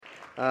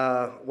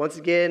Once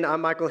again, I'm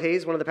Michael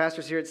Hayes, one of the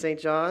pastors here at St.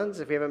 John's.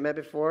 If we haven't met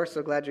before,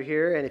 so glad you're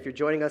here. And if you're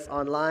joining us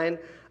online,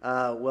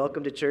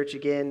 welcome to church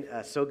again.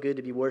 So good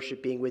to be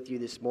worshiping with you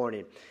this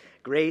morning.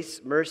 Grace,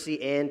 mercy,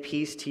 and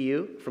peace to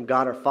you from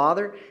God our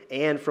Father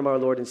and from our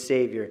Lord and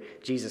Savior,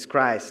 Jesus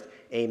Christ.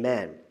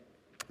 Amen.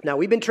 Now,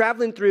 we've been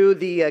traveling through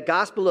the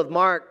Gospel of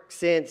Mark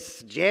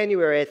since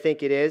January, I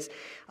think it is,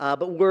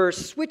 but we're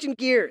switching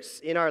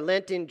gears in our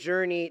Lenten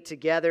journey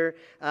together.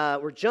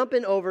 We're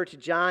jumping over to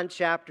John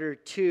chapter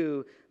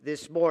 2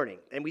 this morning,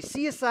 and we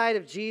see a side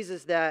of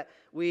Jesus that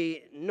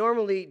we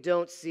normally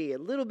don't see, a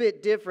little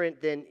bit different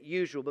than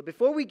usual. But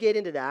before we get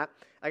into that,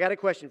 I got a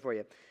question for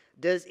you.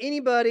 Does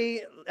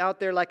anybody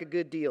out there like a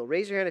good deal?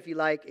 Raise your hand if you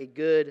like a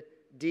good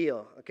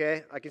deal,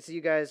 okay? I can see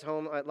you guys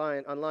home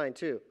online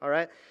too, all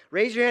right?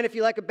 Raise your hand if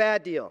you like a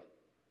bad deal.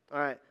 All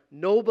right.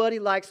 Nobody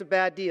likes a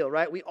bad deal,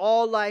 right? We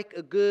all like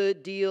a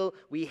good deal.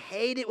 We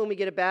hate it when we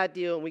get a bad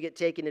deal and we get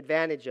taken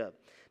advantage of.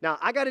 Now,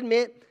 I got to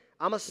admit,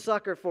 I'm a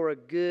sucker for a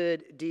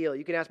good deal.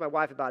 You can ask my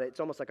wife about it. It's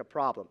almost like a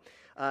problem.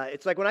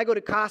 It's like when I go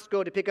to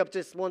Costco to pick up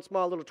just one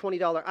small little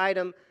 $20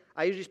 item,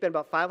 I usually spend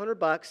about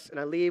 $500 and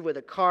I leave with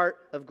a cart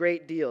of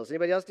great deals.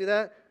 Anybody else do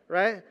that,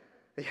 right?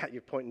 Yeah,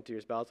 you're pointing to your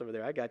spouse over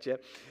there. I got you.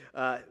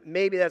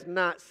 Maybe that's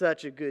not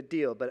such a good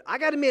deal. But I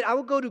got to admit, I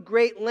will go to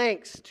great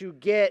lengths to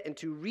get and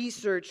to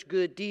research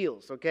good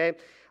deals, okay?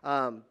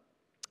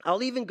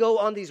 I'll even go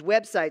on these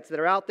websites that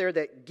are out there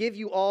that give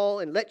you all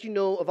and let you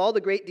know of all the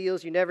great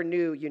deals you never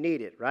knew you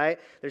needed, right?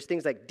 There's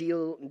things like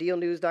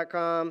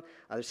dealnews.com.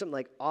 There's something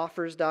like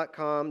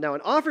offers.com. Now,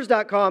 on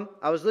offers.com,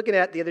 I was looking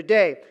at the other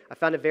day, I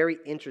found a very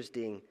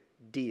interesting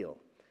deal.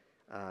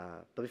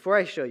 But before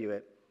I show you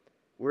it,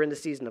 we're in the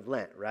season of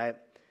Lent, right?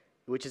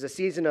 Which is a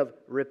season of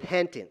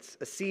repentance,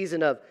 a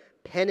season of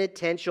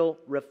penitential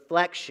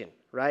reflection,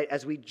 right?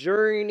 As we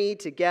journey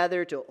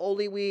together to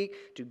Holy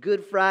Week, to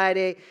Good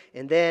Friday,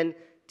 and then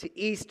to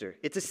Easter.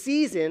 It's a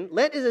season,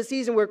 Lent is a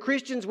season where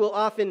Christians will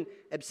often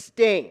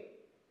abstain.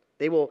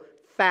 They will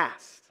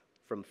fast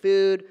from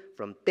food,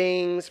 from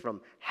things,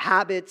 from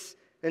habits,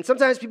 and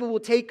sometimes people will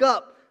take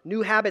up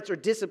new habits or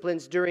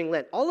disciplines during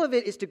Lent. All of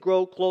it is to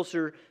grow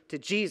closer to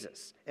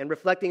Jesus and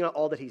reflecting on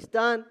all that He's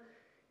done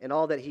and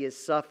all that He has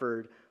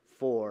suffered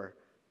for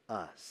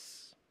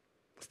us.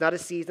 It's not a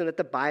season that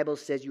the Bible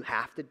says you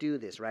have to do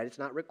this, right? It's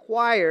not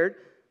required,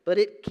 but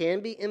it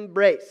can be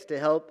embraced to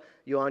help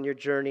you on your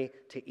journey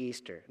to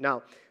Easter.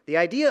 Now, the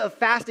idea of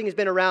fasting has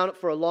been around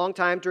for a long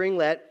time during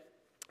Lent,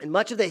 and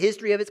much of the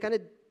history of it's kind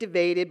of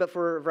debated, but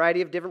for a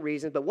variety of different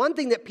reasons. But one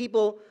thing that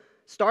people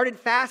started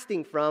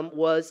fasting from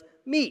was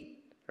meat,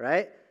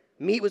 right?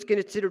 Meat was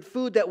considered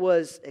food that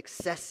was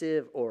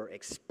excessive or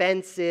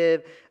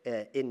expensive,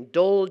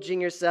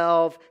 indulging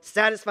yourself,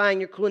 satisfying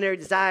your culinary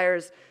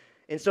desires.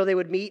 And so they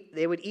would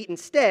eat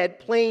instead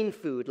plain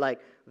food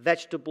like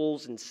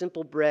vegetables and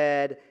simple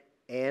bread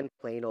and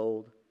plain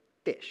old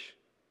fish.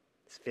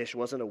 This fish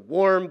wasn't a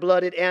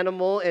warm-blooded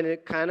animal, and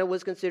it kind of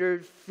was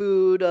considered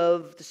food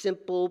of the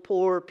simple,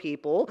 poor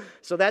people.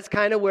 So that's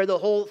kind of where the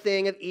whole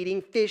thing of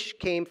eating fish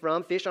came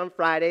from, fish on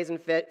Fridays and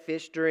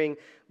fish during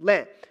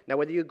Lent. Now,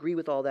 whether you agree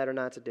with all that or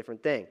not, it's a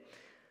different thing.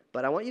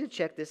 But I want you to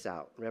check this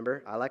out.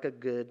 Remember, I like a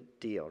good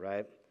deal,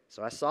 right?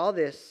 So I saw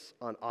this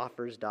on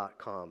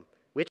offers.com,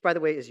 which, by the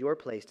way, is your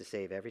place to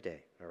save every day,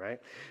 all right?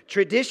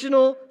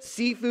 Traditional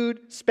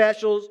seafood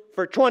specials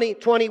for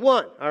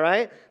 2021, all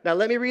right? Now,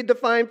 let me read the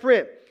fine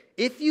print.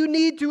 If you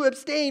need to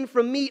abstain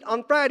from meat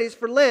on Fridays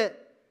for Lent,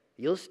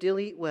 you'll still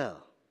eat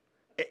well.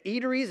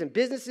 Eateries and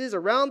businesses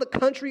around the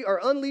country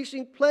are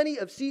unleashing plenty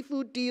of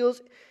seafood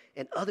deals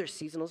and other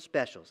seasonal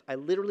specials. I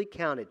literally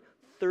counted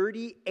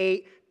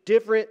 38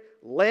 different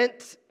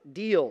Lent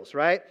deals,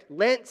 right?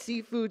 Lent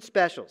seafood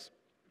specials.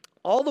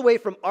 All the way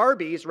from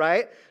Arby's,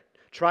 right?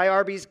 Try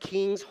Arby's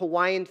King's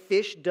Hawaiian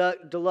Fish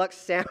Deluxe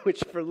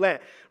Sandwich for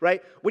Lent,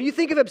 right? When you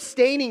think of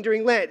abstaining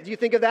during Lent, do you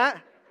think of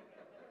that?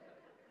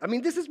 I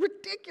mean, this is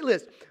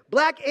ridiculous.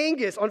 Black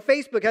Angus on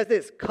Facebook has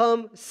this.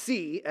 Come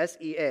see,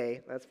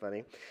 S-E-A, that's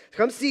funny.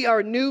 Come see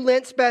our new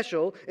Lent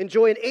special.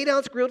 Enjoy an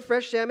 8-ounce grilled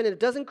fresh salmon and a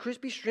dozen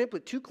crispy shrimp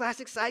with 2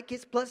 classic side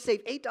kits, plus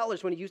save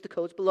 $8 when you use the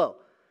codes below.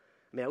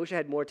 I mean, I wish I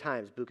had more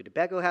times. Buca de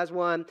Beppo has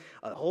one,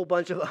 a whole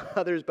bunch of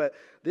others, but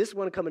this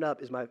one coming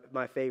up is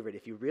my favorite.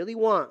 If you really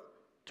want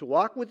to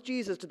walk with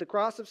Jesus to the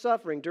cross of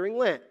suffering during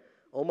Lent,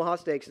 Omaha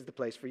Steaks is the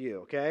place for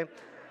you, okay?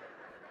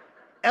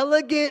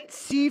 Elegant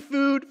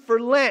seafood for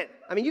Lent.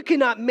 I mean, you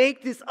cannot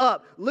make this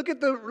up. Look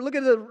at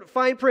the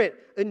fine print.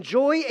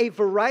 Enjoy a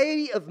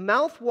variety of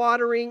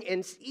mouth-watering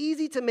and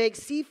easy-to-make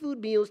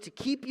seafood meals to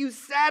keep you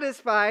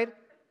satisfied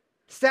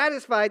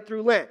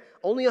through Lent.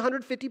 Only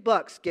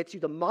 $150 gets you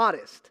the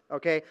modest,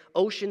 okay,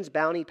 Ocean's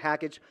Bounty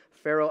package,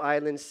 Faroe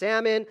Islands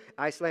salmon,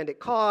 Icelandic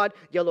cod,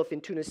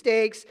 yellowfin tuna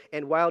steaks,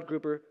 and wild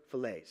grouper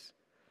fillets.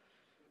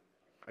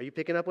 Are you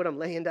picking up what I'm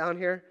laying down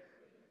here?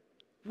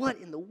 What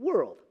in the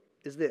world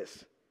is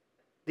this?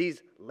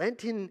 These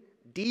Lenten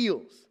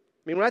deals.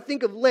 I mean, when I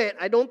think of Lent,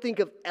 I don't think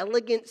of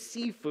elegant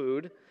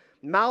seafood,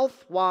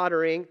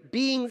 mouth-watering,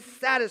 being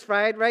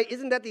satisfied, right?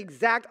 Isn't that the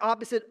exact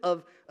opposite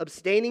of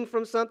abstaining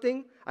from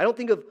something? I don't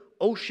think of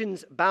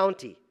ocean's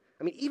bounty.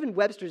 I mean, even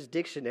Webster's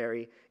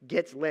dictionary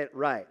gets Lent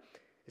right.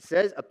 It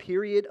says a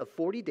period of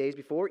 40 days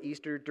before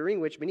Easter during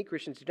which many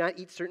Christians do not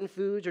eat certain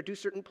foods or do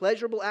certain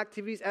pleasurable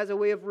activities as a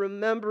way of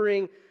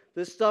remembering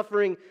the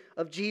suffering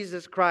of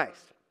Jesus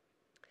Christ.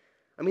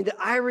 I mean, the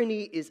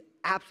irony is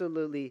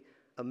absolutely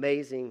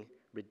amazing,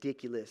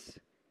 ridiculous,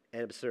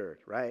 and absurd,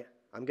 right?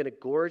 I'm going to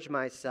gorge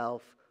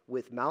myself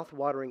with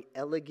mouth-watering,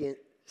 elegant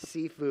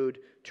seafood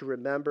to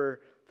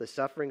remember the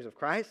sufferings of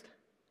Christ?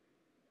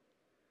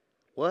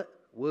 What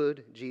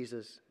would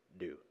Jesus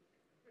do?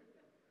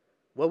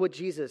 What would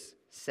Jesus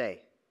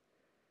say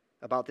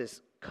about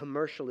this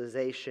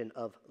commercialization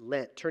of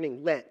Lent,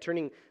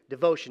 turning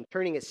devotion,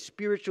 turning a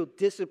spiritual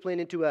discipline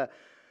into a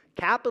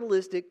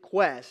capitalistic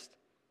quest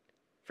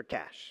for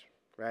cash,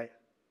 right?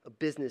 A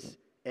business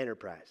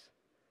enterprise.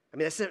 I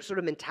mean, that's the sort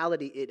of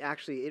mentality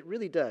it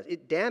really does.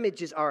 It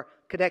damages our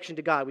connection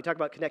to God. We talk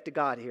about connect to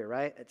God here,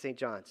 right, at St.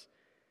 John's.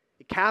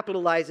 It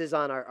capitalizes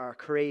on our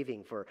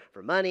craving for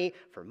money,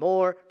 for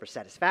more, for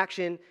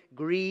satisfaction,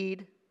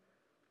 greed.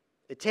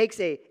 It takes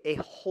a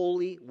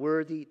holy,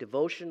 worthy,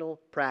 devotional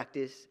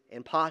practice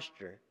and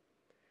posture,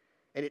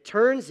 and it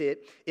turns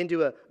it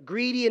into a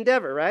greedy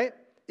endeavor, right?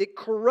 It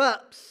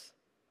corrupts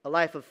a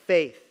life of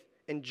faith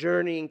and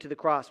journeying to the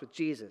cross with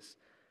Jesus.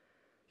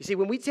 You see,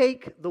 when we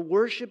take the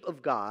worship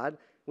of God,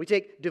 we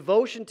take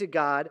devotion to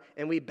God,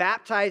 and we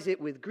baptize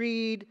it with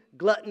greed,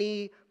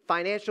 gluttony,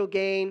 financial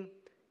gain,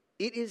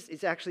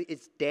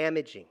 it's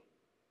damaging.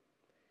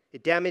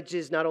 It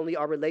damages not only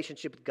our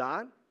relationship with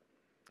God,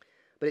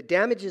 but it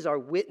damages our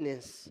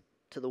witness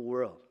to the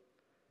world.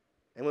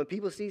 And when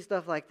people see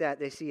stuff like that,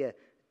 they see a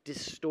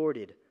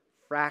distorted,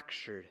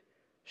 fractured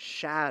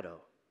shadow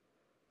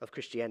of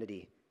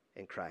Christianity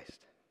and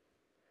Christ.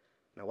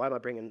 Now, why am I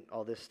bringing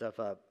all this stuff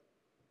up?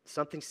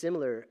 Something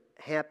similar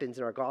happens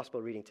in our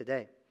gospel reading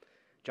today.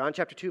 John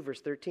chapter 2,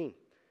 verse 13.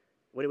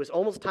 When it was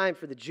almost time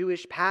for the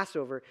Jewish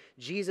Passover,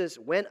 Jesus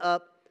went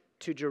up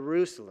to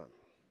Jerusalem.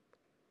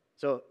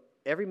 So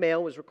every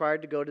male was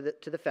required to go to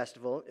the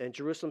festival, and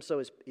Jerusalem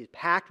is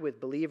packed with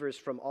believers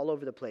from all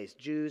over the place,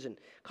 Jews and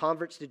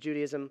converts to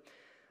Judaism.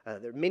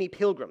 There are many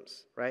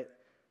pilgrims, right?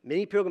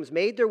 Many pilgrims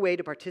made their way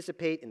to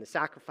participate in the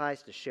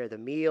sacrifice, to share the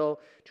meal,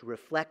 to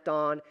reflect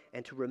on,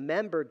 and to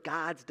remember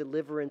God's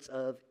deliverance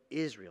of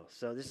Israel.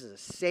 So this is a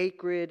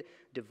sacred,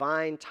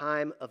 divine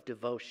time of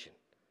devotion,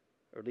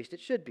 or at least it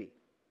should be.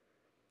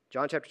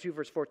 John chapter 2,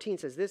 verse 14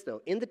 says this,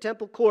 though, in the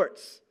temple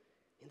courts,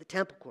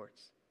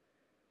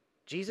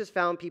 Jesus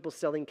found people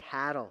selling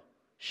cattle,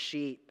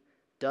 sheep,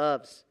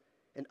 doves,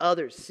 and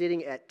others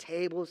sitting at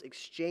tables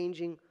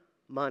exchanging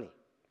money.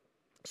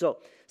 So,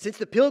 since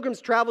the pilgrims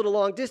traveled a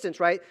long distance,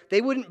 right,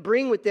 they wouldn't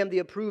bring with them the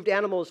approved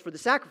animals for the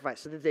sacrifice,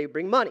 so that they would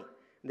bring money.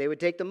 And they would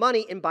take the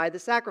money and buy the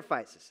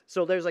sacrifices.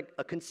 So there's like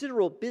a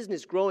considerable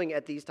business growing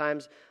at these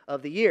times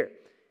of the year.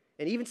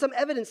 And even some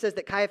evidence says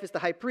that Caiaphas, the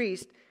high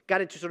priest, got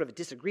into sort of a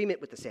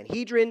disagreement with the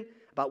Sanhedrin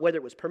about whether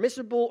it was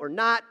permissible or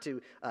not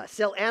to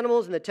sell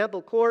animals in the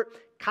temple court.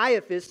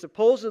 Caiaphas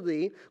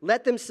supposedly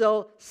let them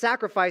sell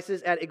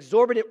sacrifices at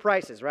exorbitant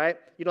prices, right?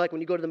 You know, like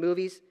when you go to the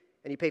movies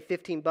and you pay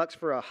 $15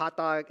 for a hot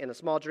dog and a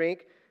small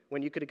drink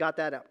when you could have got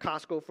that at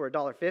Costco for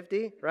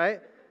 $1.50,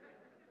 right?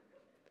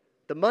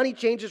 The money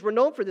changers were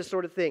known for this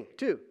sort of thing,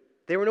 too.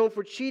 They were known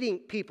for cheating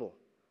people.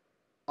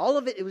 All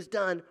of it was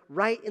done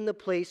right in the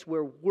place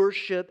where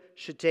worship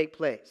should take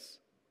place.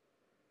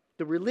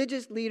 The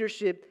religious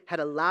leadership had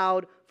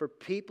allowed for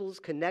people's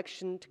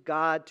connection to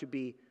God to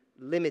be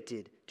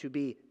limited, to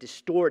be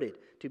distorted,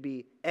 to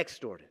be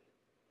extorted.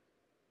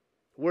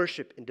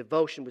 Worship and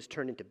devotion was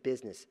turned into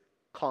business,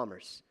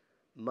 commerce,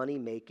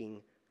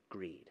 money-making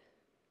greed.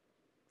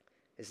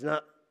 It's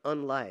not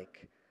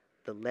unlike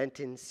the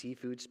Lenten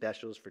seafood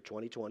specials for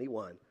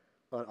 2021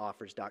 on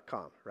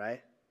offers.com,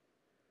 right?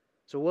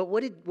 So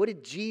what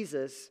did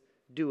Jesus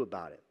do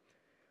about it?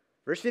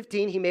 Verse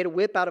 15, he made a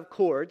whip out of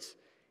cords,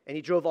 and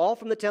he drove all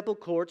from the temple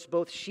courts,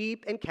 both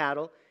sheep and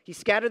cattle. He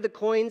scattered the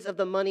coins of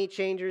the money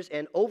changers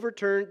and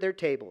overturned their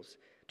tables.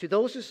 To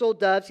those who sold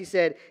doves, he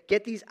said,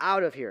 "Get these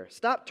out of here.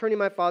 Stop turning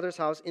my Father's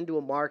house into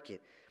a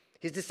market."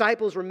 His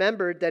disciples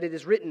remembered that it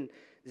is written,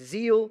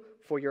 "Zeal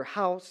for your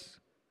house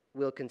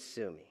will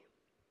consume me."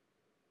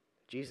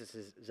 Jesus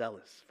is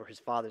zealous for his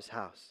Father's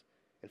house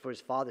and for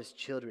his Father's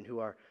children who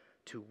are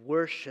to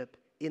worship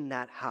in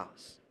that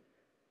house.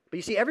 But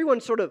you see,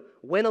 everyone sort of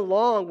went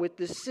along with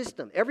this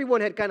system.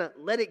 Everyone had kind of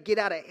let it get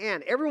out of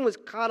hand. Everyone was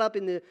caught up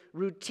in the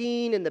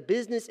routine and the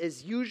business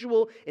as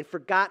usual and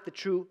forgot the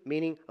true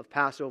meaning of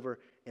Passover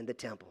and the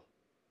temple.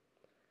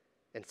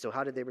 And so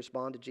how did they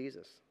respond to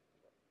Jesus?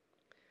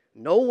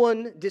 No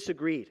one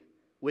disagreed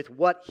with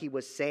what he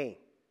was saying,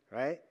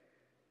 right?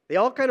 They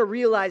all kind of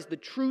realized the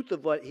truth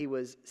of what he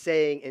was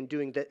saying and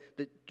doing,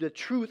 the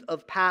truth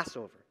of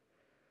Passover.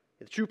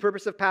 The true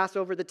purpose of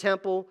Passover, the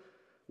temple,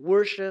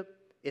 worship,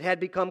 it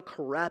had become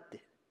corrupted.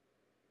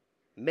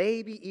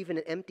 Maybe even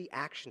an empty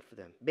action for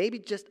them. Maybe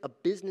just a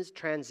business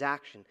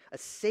transaction. A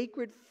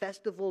sacred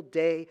festival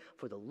day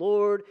for the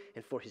Lord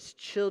and for his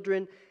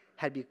children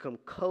had become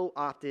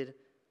co-opted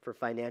for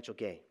financial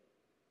gain.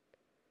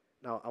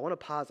 Now, I want to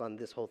pause on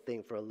this whole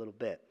thing for a little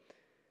bit.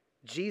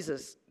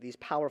 Jesus, these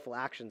powerful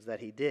actions that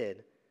he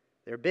did,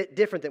 they're a bit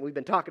different than we've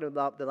been talking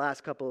about the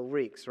last couple of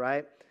weeks,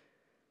 right?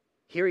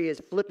 Here he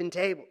is flipping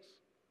tables.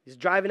 He's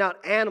driving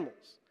out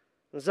animals.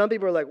 And some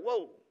people are like,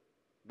 whoa,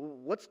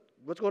 what's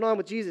going on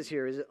with Jesus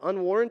here? Is it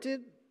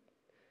unwarranted?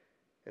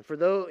 And for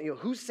those,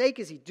 whose sake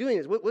is he doing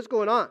this? What's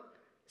going on?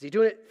 Is he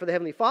doing it for the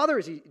Heavenly Father?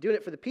 Is he doing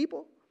it for the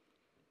people?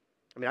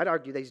 I mean, I'd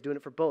argue that he's doing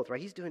it for both, right?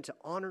 He's doing it to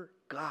honor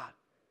God,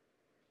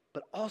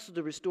 but also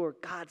to restore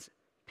God's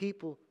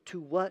people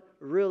to what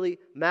really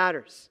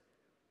matters.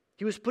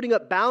 He was putting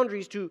up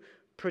boundaries to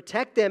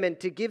protect them and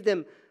to give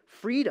them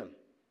freedom,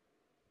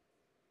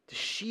 to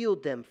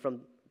shield them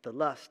from the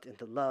lust and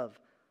the love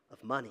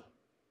of money,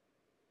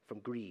 from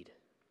greed.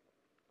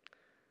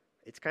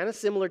 It's kind of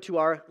similar to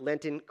our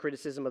Lenten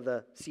criticism of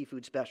the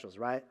seafood specials,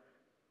 right?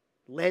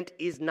 Lent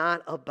is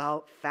not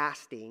about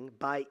fasting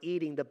by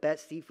eating the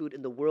best seafood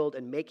in the world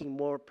and making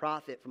more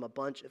profit from a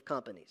bunch of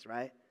companies,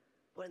 right?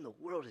 What in the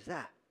world is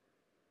that?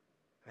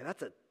 I mean,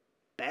 that's a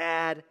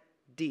bad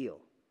deal.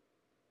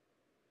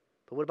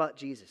 But what about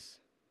Jesus?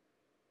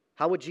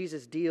 How would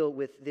Jesus deal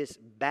with this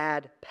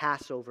bad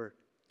Passover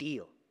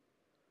deal?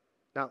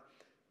 Now,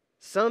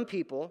 some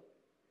people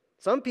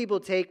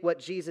take what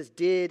Jesus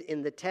did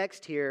in the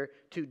text here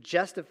to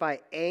justify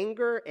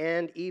anger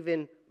and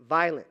even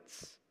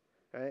violence,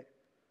 right?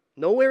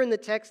 Nowhere in the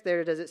text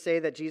there does it say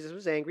that Jesus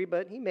was angry,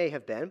 but he may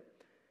have been.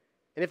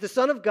 And if the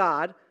Son of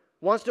God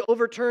wants to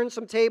overturn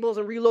some tables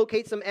and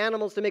relocate some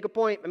animals to make a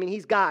point, I mean,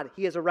 he's God.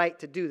 He has a right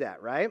to do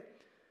that, right?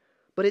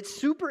 But it's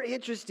super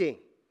interesting.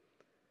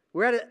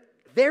 We're at a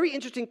very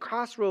interesting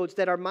crossroads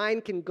that our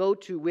mind can go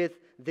to with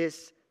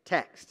this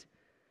text.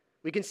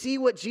 We can see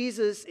what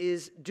Jesus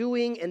is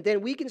doing, and then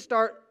we can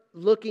start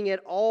looking at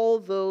all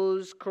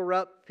those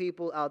corrupt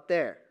people out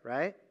there,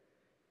 right?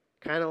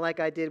 Kind of like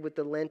I did with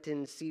the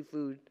Lenten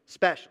seafood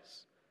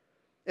specials.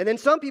 And then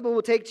some people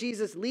will take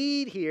Jesus'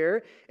 lead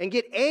here and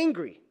get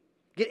angry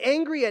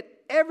at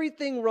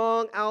everything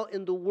wrong out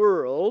in the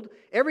world,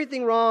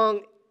 everything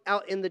wrong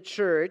out in the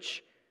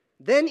church,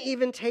 then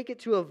even take it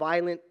to a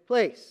violent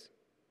place.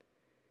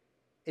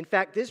 In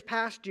fact, this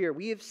past year,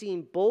 we have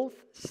seen both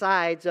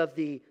sides of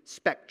the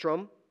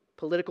spectrum,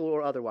 political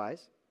or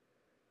otherwise.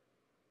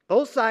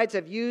 Both sides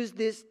have used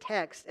this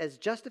text as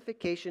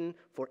justification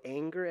for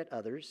anger at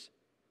others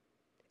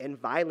and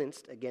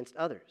violence against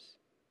others.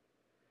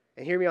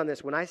 And hear me on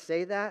this. When I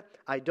say that,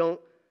 I don't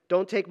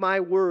take my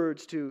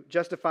words to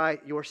justify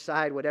your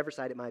side, whatever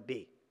side it might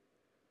be.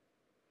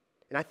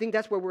 And I think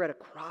that's where we're at a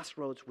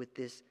crossroads with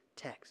this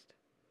text.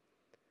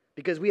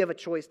 Because we have a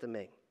choice to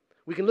make.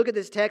 We can look at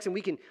this text and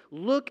we can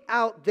look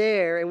out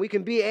there and we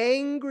can be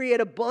angry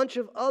at a bunch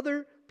of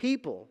other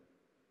people.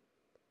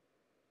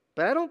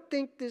 But I don't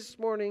think this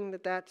morning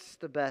that that's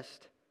the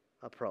best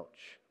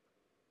approach.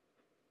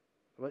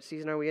 What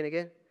season are we in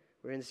again?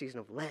 We're in the season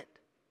of Lent,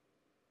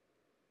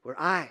 where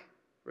I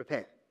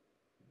repent,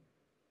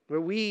 where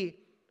we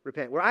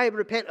repent, where I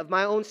repent of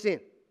my own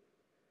sin.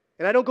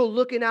 And I don't go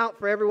looking out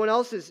for everyone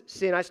else's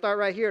sin. I start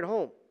right here at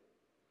home.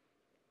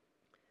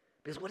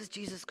 Because what is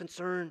Jesus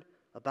concerned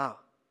about?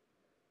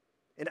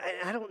 And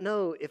I don't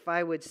know if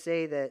I would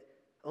say that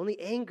only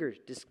anger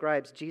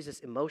describes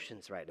Jesus'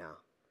 emotions right now.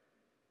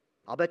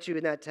 I'll bet you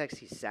in that text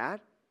he's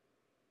sad,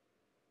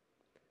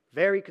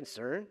 very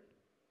concerned,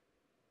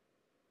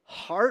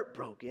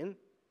 heartbroken,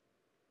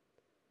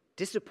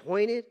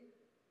 disappointed.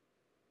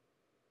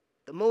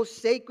 The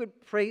most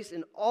sacred place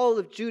in all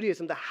of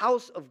Judaism, the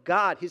house of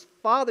God, his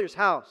Father's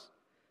house,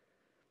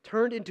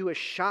 turned into a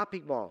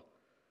shopping mall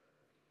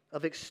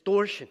of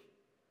extortion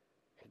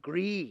and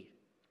greed.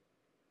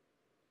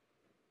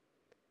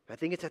 I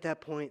think it's at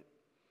that point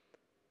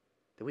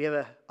that we have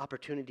an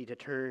opportunity to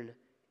turn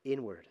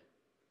inward.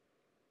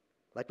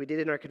 Like we did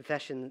in our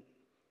confession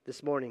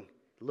this morning,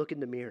 look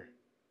in the mirror.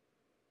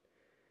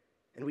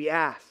 And we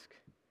ask,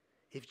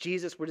 if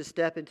Jesus were to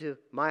step into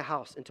my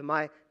house, into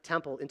my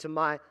temple, into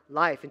my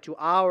life, into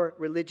our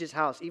religious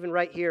house, even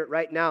right here,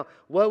 right now,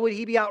 what would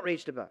he be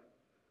outraged about?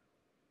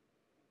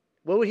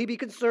 What would he be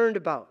concerned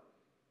about?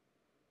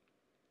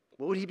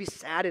 What would he be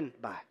saddened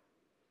by?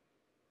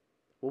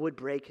 What would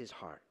break his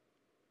heart?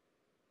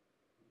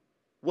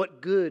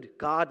 What good,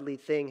 godly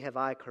thing have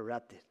I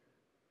corrupted?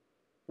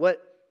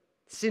 What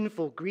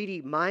sinful,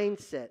 greedy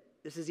mindset,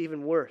 this is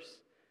even worse.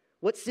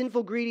 What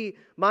sinful, greedy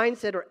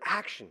mindset or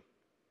action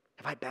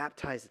have I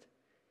baptized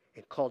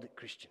and called it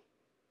Christian?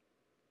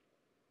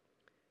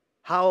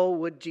 How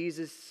would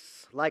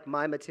Jesus like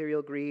my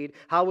material greed?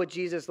 How would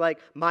Jesus like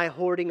my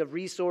hoarding of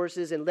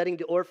resources and letting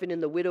the orphan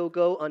and the widow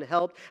go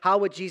unhelped? How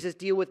would Jesus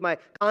deal with my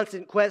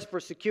constant quest for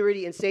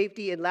security and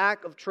safety and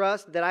lack of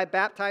trust that I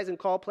baptize and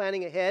call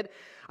planning ahead?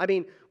 I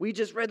mean, we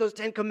just read those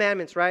 10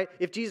 commandments, right?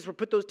 If Jesus would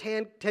put those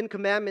 10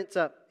 commandments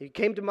up, he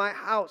came to my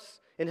house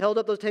and held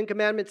up those 10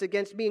 commandments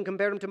against me and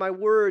compared them to my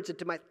words and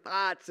to my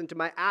thoughts and to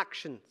my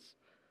actions.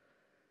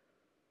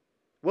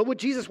 What would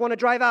Jesus want to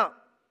drive out?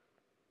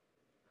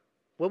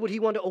 What would he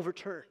want to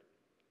overturn?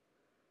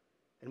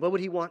 And what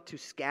would he want to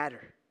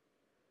scatter?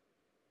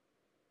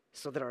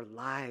 So that our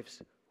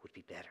lives would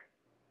would be better.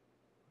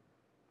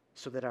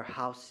 So that our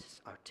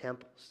houses, our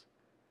temples,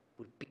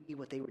 would be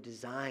what they were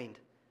designed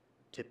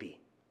to be.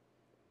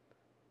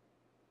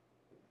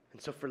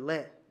 And so for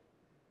Lent,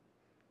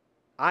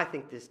 I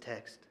think this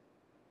text,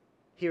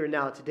 here and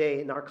now,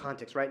 today, in our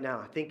context, right now,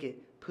 I think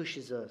it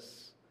pushes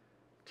us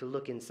to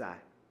look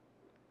inside,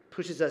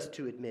 pushes us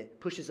to admit,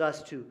 pushes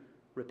us to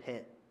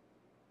repent.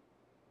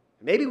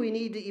 Maybe we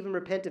need to even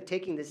repent of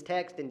taking this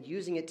text and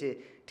using it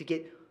to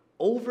get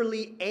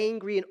overly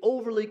angry and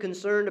overly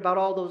concerned about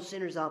all those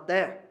sinners out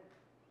there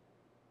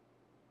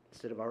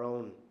instead of our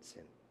own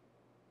sin.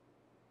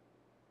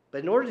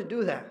 But in order to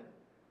do that,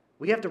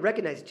 we have to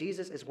recognize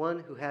Jesus as one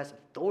who has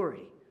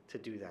authority to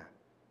do that.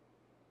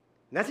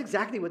 And that's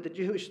exactly what the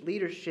Jewish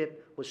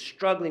leadership was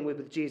struggling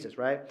with Jesus,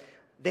 right?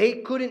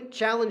 They couldn't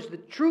challenge the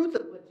truth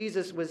of what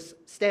Jesus was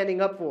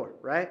standing up for,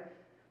 right?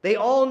 They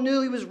all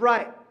knew he was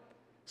right.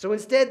 So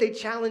instead, they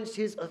challenged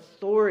his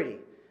authority.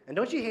 And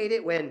don't you hate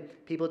it when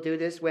people do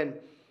this, when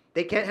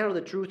they can't handle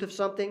the truth of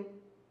something,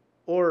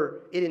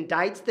 or it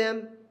indicts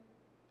them,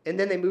 and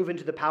then they move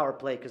into the power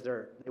play because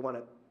they want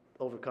to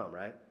overcome,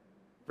 right?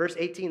 Verse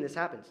 18, this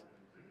happens.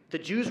 The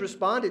Jews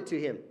responded to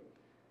him,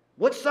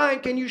 "What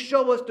sign can you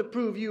show us to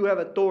prove you have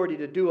authority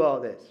to do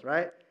all this?"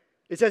 Right?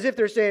 It's as if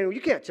they're saying, well,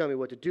 you can't tell me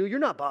what to do. You're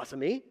not boss of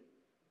me.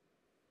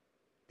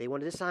 They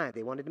wanted a sign.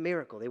 They wanted a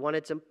miracle. They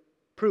wanted some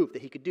proof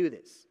that he could do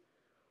this.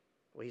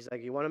 Well, he's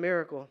like, you want a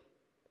miracle?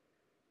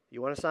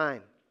 You want a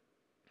sign?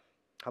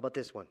 How about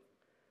this one?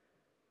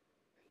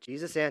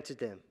 Jesus answered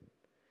them,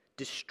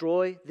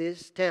 "Destroy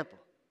this temple,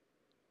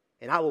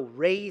 and I will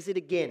raise it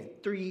again in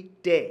 3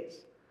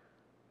 days."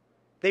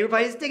 They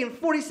replied, "It's taken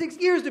 46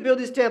 years to build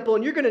this temple,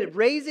 and you're going to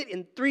raise it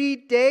in 3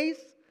 days?"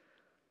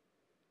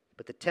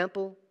 But the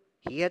temple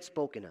he had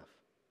spoken of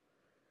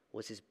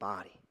was his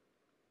body.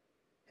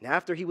 And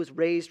after he was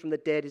raised from the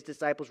dead, his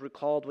disciples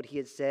recalled what he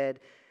had said,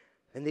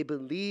 and they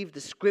believed the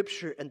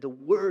scripture and the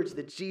words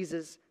that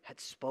Jesus had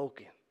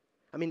spoken.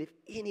 I mean, if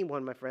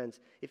anyone, my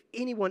friends, if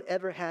anyone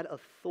ever had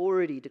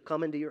authority to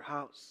come into your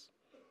house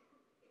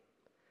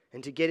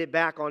and to get it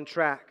back on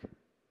track,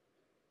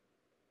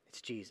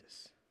 it's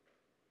Jesus.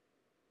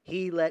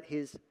 He let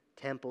his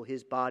temple,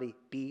 his body,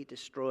 be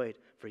destroyed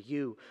for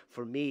you,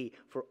 for me,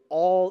 for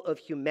all of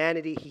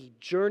humanity. He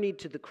journeyed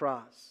to the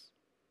cross.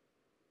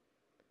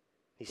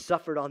 He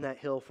suffered on that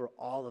hill for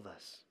all of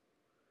us.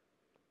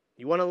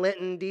 You want a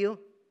Lenten deal?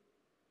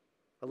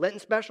 A Lenten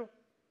special?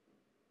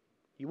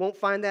 You won't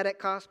find that at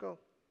Costco.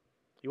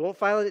 You won't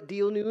find it at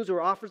Deal News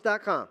or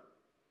Offers.com.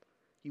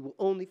 You will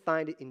only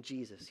find it in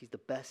Jesus. He's the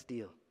best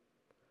deal.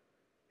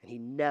 And he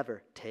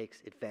never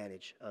takes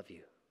advantage of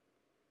you.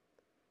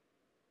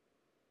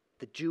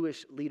 The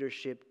Jewish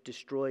leadership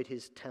destroyed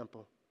his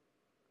temple.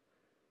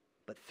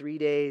 But 3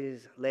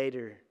 days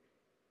later,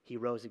 he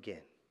rose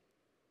again.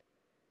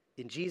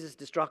 In Jesus'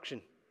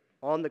 destruction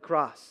on the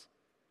cross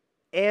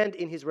and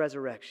in his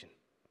resurrection,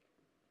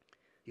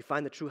 you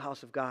find the true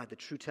house of God, the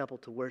true temple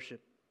to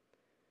worship.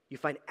 You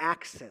find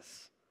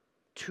access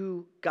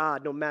to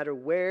God no matter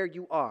where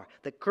you are.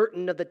 The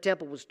curtain of the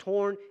temple was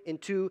torn in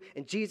two,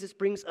 and Jesus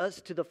brings us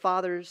to the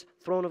Father's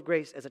throne of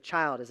grace as a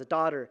child, as a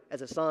daughter,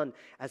 as a son,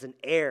 as an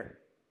heir.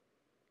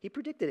 He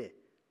predicted it.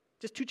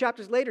 Just 2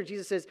 chapters later,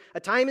 Jesus says,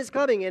 "A time is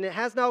coming, and it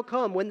has now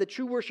come, when the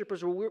true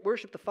worshipers will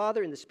worship the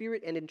Father in the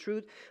Spirit and in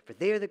truth, for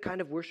they are the kind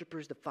of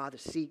worshipers the Father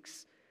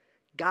seeks.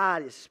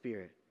 God is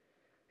Spirit,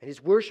 and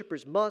his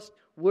worshipers must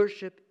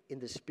worship in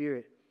the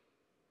Spirit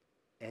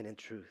and in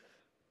truth."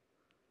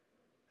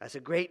 That's a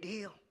great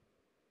deal.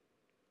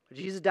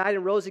 Jesus died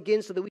and rose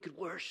again so that we could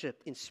worship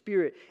in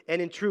spirit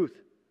and in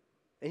truth.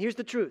 And here's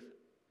the truth.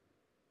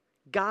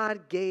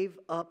 God gave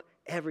up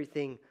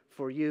everything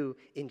for you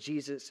in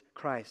Jesus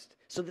Christ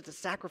so that the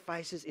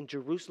sacrifices in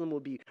Jerusalem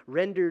will be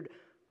rendered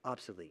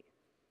obsolete.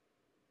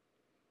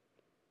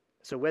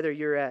 So whether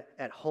you're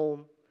at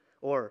home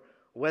or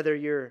whether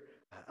you're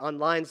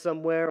online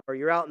somewhere or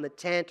you're out in the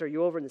tent or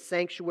you're over in the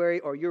sanctuary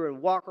or you're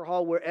in Walker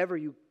Hall, wherever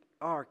you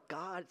are,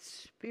 God's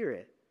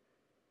Spirit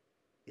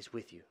is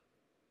with you,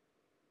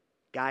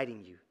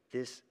 guiding you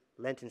this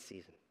Lenten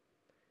season.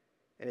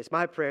 And it's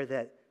my prayer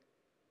that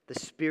the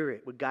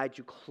Spirit would guide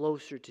you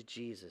closer to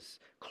Jesus,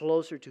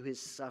 closer to his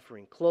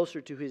suffering, closer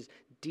to his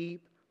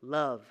deep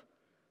love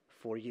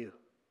for you.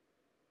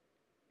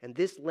 And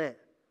this Lent,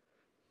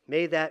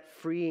 may that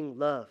freeing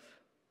love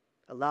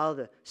allow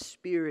the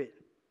Spirit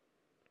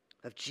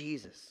of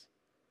Jesus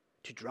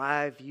to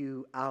drive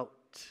you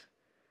out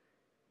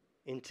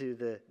into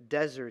the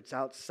deserts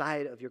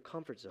outside of your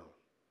comfort zone.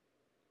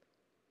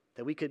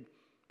 That we could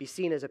be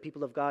seen as a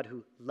people of God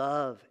who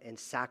love and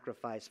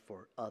sacrifice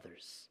for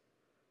others,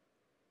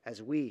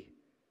 as we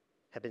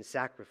have been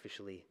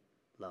sacrificially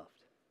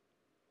loved.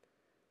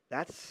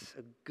 That's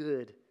a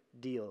good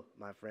deal,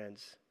 my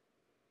friends.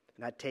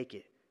 And I'd take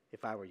it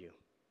if I were you.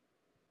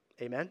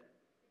 Amen?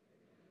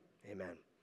 Amen.